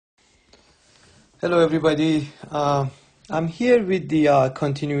Hello everybody. I'm here with the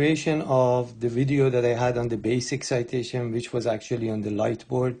continuation of the video that I had on the base excitation, which was actually on the light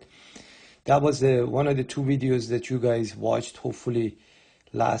board. That was one of the two videos that you guys watched, hopefully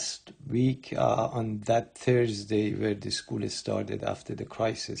last week on that Thursday where the school started after the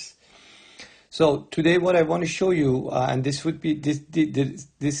crisis. So today what I want to show you, and this would be these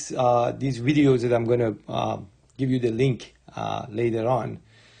videos that I'm going to give you the link later on,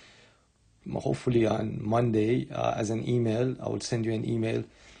 hopefully on Monday as an email. I will send you an email.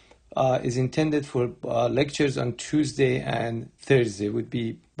 Is intended for lectures on Tuesday and Thursday. Would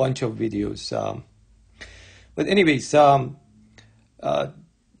be bunch of videos. But anyways, I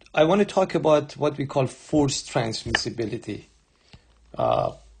want to talk about what we call force transmissibility,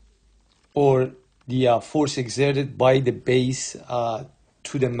 or the force exerted by the base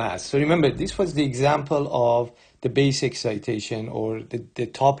to the mass. So remember, this was the example of the base excitation, or the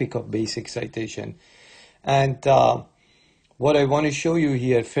topic of base excitation. And what I want to show you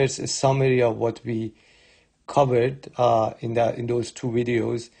here, first a summary of what we covered in those two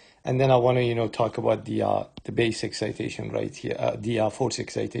videos, and then I want to talk about the base excitation right here, the force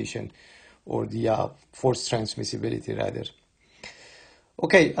excitation, or the force transmissibility rather.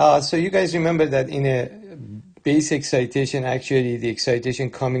 Okay, so you guys remember that in a base excitation, actually the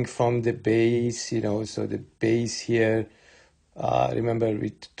excitation coming from the base, so the base here, remember we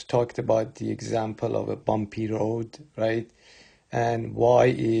talked about the example of a bumpy road, right? And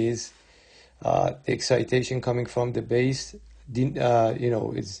Y is the excitation coming from the base,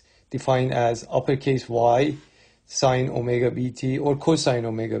 is defined as uppercase Y sine omega bt, or cosine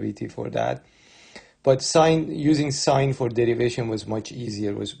omega bt for that. But using sine for derivation was much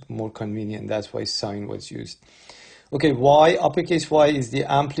easier, was more convenient. That's why sine was used. Okay, Y, uppercase Y is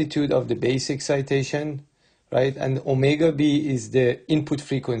the amplitude of the base excitation, right? And omega b is the input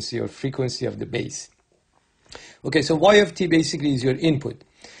frequency, or frequency of the base. Okay, so Y of t basically is your input.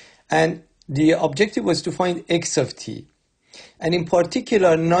 And the objective was to find X of t. And in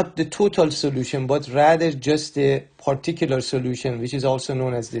particular, not the total solution, but rather just the particular solution, which is also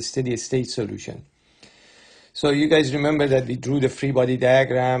known as the steady state solution. So you guys remember that we drew the free body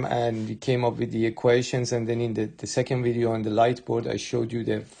diagram and we came up with the equations, and then in the second video on the light board I showed you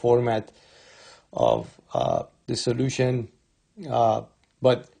the format of the solution.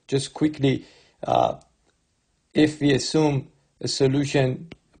 But just quickly, if we assume a solution,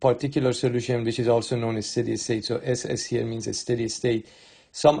 a particular solution, which is also known as steady state, so SS here means a steady state,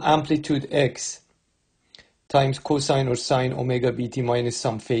 some amplitude x times cosine or sine omega bt minus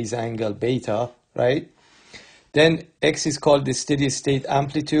some phase angle beta, right? Then X is called the steady state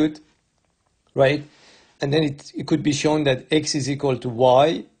amplitude, right? And then it could be shown that X is equal to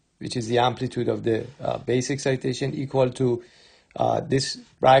Y, which is the amplitude of the base excitation, equal to this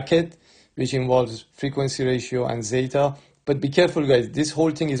bracket, which involves frequency ratio and zeta. But be careful, guys, this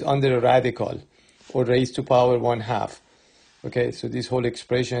whole thing is under a radical, or raised to power 1/2. Okay, so this whole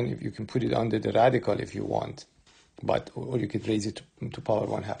expression, if you can put it under the radical if you want, or you could raise it to power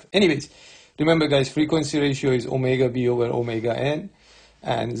 1/2. Anyways, remember, guys, frequency ratio is omega b over omega n,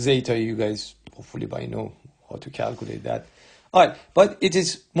 and zeta, you guys hopefully by know how to calculate that. All right, but it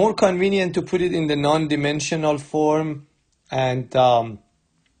is more convenient to put it in the non-dimensional form, and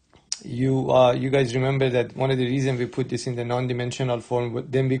you guys remember that one of the reasons we put this in the non-dimensional form,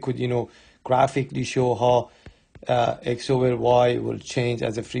 then we could graphically show how x over y will change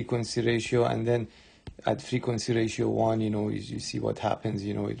as a frequency ratio, and then at frequency ratio 1, you see what happens,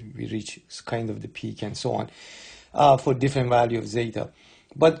 we reach kind of the peak and so on for different value of zeta.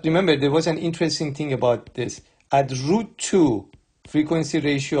 But remember, there was an interesting thing about this. At root 2, frequency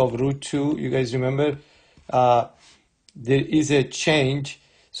ratio of root 2, you guys remember, there is a change.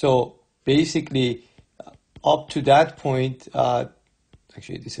 So basically, up to that point,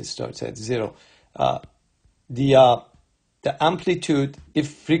 actually this starts at 0, the amplitude, if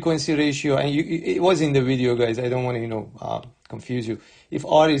frequency ratio, and it was in the video, guys, I don't want to confuse you. If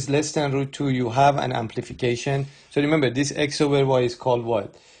R is less than root 2, you have an amplification. So remember, this X over Y is called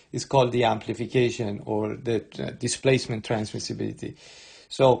what? It's called the amplification, or the displacement transmissibility.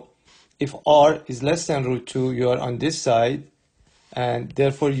 So if R is less than root 2, you are on this side, and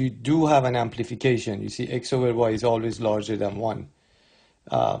therefore you do have an amplification. You see, X over Y is always larger than 1.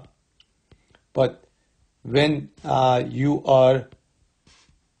 But when R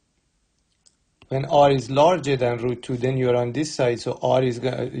is larger than root 2, then you're on this side, so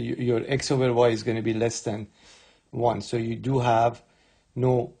your X over Y is going to be less than 1. So you do have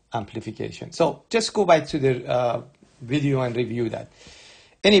no amplification. So just go back to the video and review that.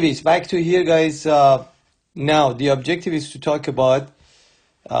 Anyways, back to here, guys. Now the objective is to talk about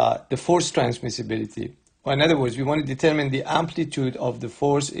the force transmissibility. Or in other words, we want to determine the amplitude of the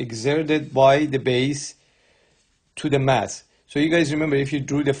force exerted by the base to the mass. So you guys remember, if you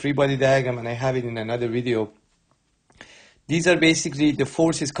drew the free body diagram, and I have it in another video, these are basically the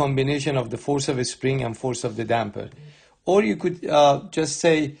forces combination of the force of a spring and force of the damper. Or you could just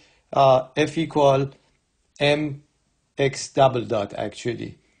say F equal mx double dot,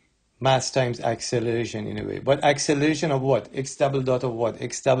 actually. Mass times acceleration in a way. But acceleration of what? X double dot of what?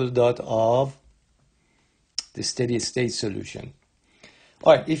 X double dot of the steady state solution.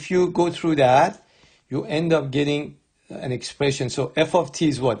 All right, if you go through that, you end up getting an expression. So f of t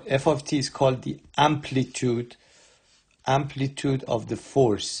is what? F of t is called the amplitude of the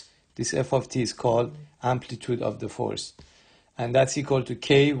force. This f of t is called amplitude of the force. And that's equal to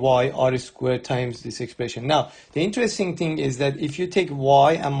ky r squared times this expression. Now, the interesting thing is that if you take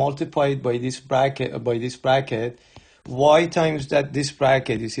y and multiply it by this bracket, y times this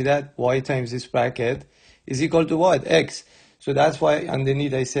bracket, you see that? Y times this bracket is equal to what? X. So that's why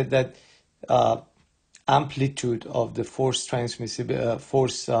underneath I said that amplitude of the force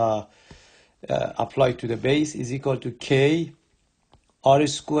applied to the base is equal to k r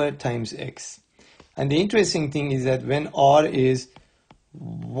squared times x. And the interesting thing is that when r is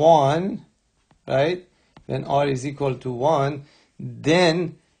 1, right? When r is equal to 1,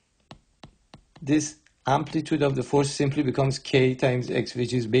 then this amplitude of the force simply becomes k times x,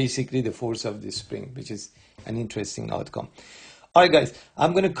 which is basically the force of the spring, which is an interesting outcome. All right, guys,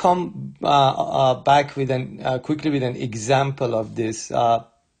 I'm going to come back with quickly with an example of this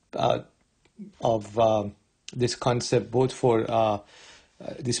this concept, both for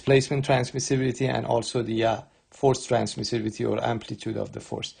displacement transmissibility and also the force transmissibility or amplitude of the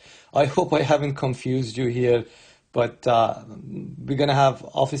force. I hope I haven't confused you here, but we're going to have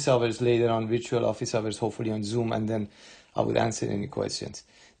office hours later on, virtual office hours, hopefully on Zoom, and then I would answer any questions.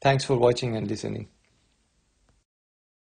 Thanks for watching and listening.